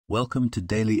Welcome to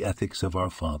Daily Ethics of Our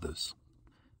Fathers.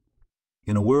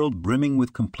 In a world brimming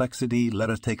with complexity, let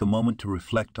us take a moment to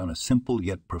reflect on a simple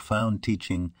yet profound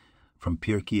teaching from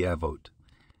Pirkei Avot,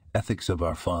 Ethics of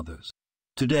Our Fathers.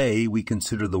 Today, we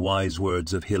consider the wise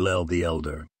words of Hillel the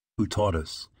Elder, who taught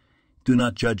us, "Do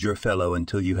not judge your fellow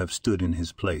until you have stood in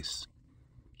his place."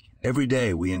 Every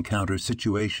day we encounter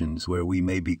situations where we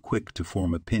may be quick to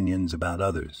form opinions about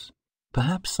others.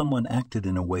 Perhaps someone acted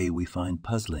in a way we find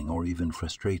puzzling or even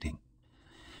frustrating.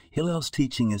 Hillel's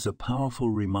teaching is a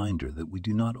powerful reminder that we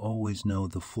do not always know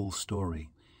the full story.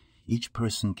 Each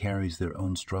person carries their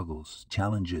own struggles,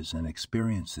 challenges, and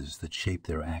experiences that shape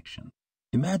their action.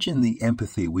 Imagine the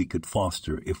empathy we could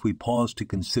foster if we paused to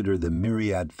consider the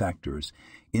myriad factors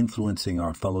influencing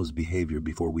our fellow's behavior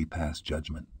before we pass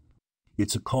judgment.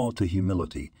 It's a call to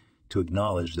humility, to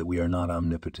acknowledge that we are not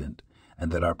omnipotent and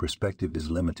that our perspective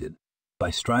is limited. By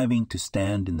striving to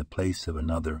stand in the place of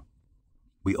another,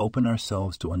 we open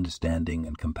ourselves to understanding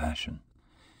and compassion.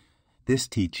 This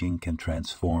teaching can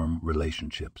transform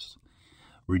relationships,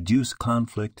 reduce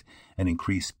conflict, and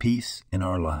increase peace in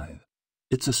our lives.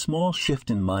 It's a small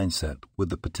shift in mindset with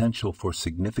the potential for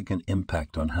significant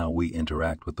impact on how we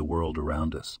interact with the world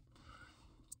around us.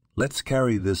 Let's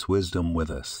carry this wisdom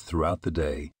with us throughout the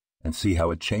day and see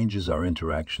how it changes our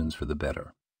interactions for the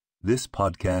better. This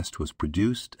podcast was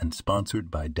produced and sponsored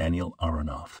by Daniel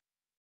Aronoff.